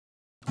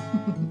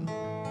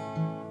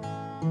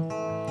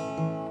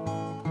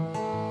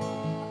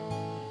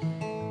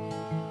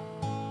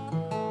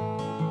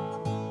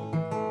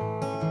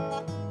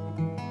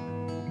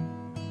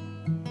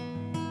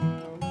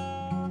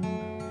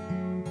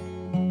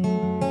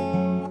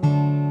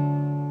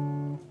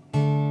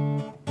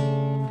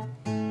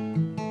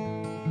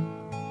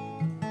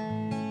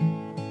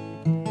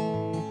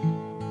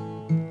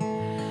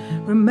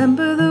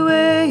Remember the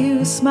way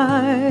you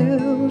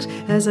smiled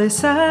as I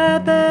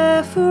sat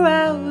there for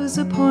hours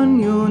upon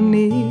your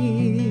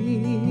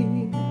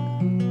knee.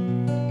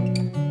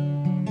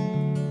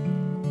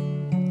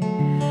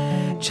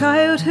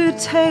 Childhood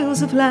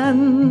tales of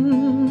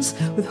lands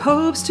with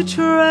hopes to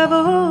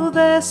travel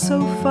there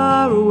so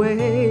far away.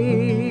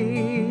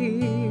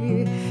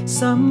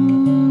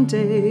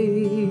 Someday,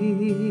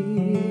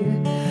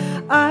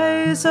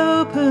 eyes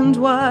opened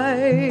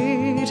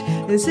wide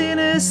as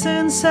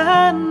innocence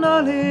and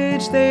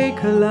knowledge they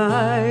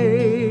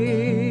collide.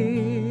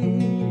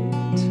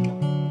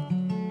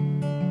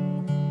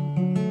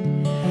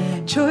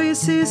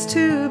 Choices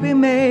to be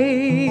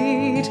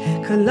made,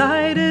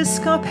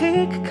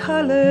 kaleidoscopic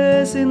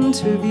colors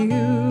into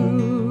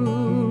view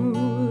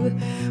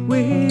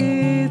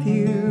with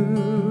you.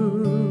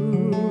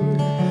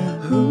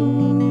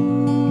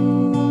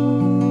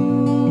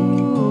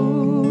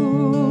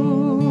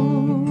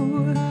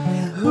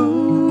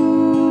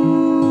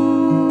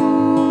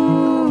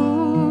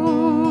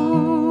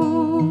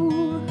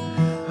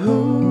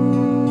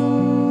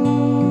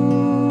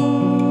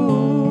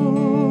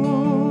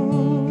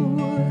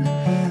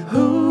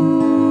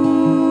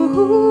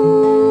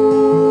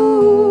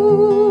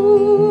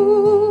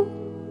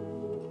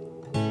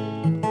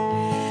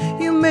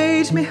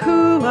 Me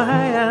who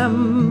I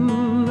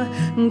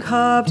am,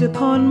 carved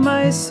upon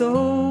my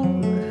soul.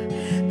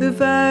 The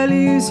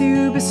values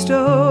you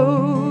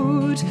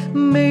bestowed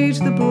made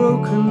the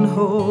broken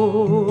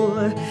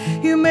whole.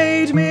 You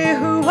made me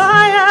who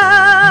I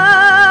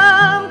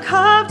am,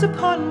 carved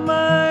upon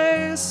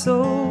my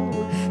soul.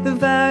 The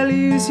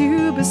values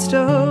you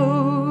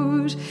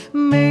bestowed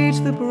made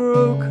the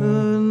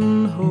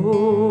broken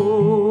whole.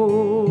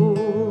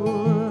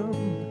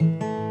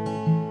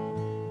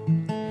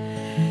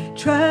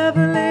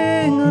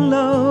 Traveling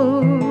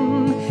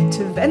alone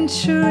to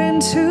venture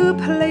into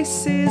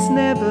places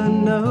never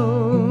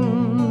known.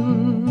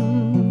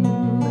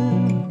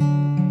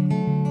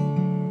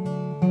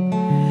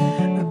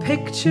 A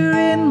picture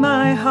in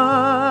my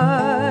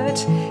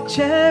heart,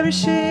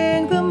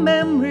 cherishing the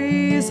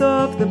memories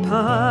of the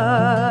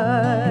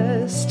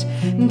past.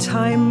 And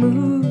time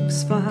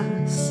moves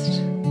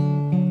fast.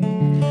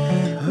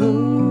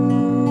 Oh.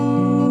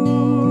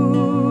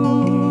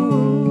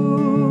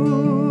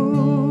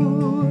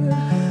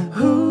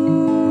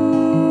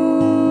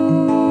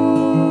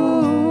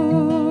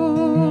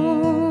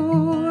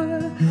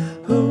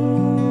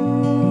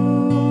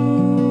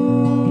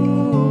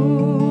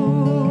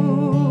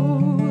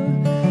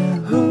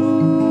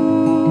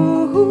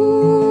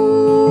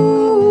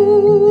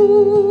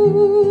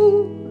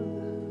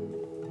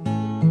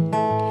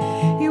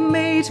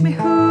 Me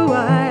who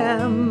I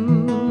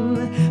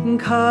am,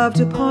 carved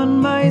upon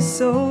my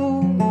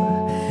soul.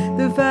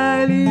 The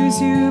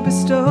values you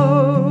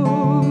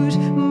bestowed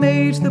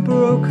made the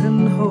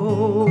broken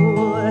whole.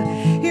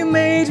 You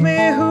made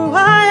me who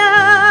I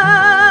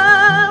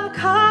am,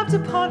 carved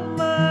upon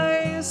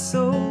my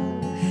soul.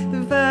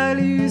 The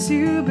values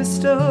you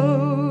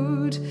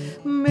bestowed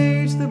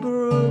made the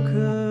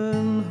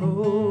broken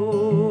whole.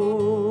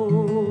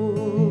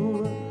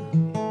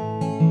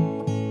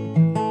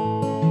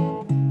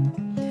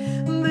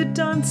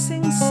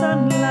 Dancing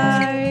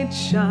sunlight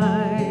shines,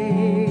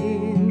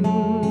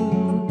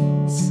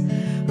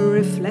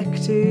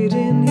 reflected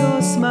in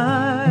your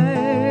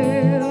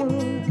smile.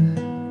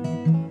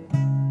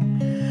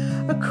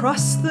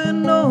 Across the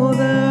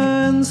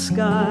northern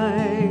skies,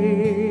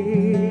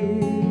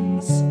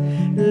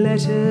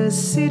 let us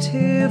sit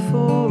here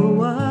for a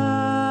while.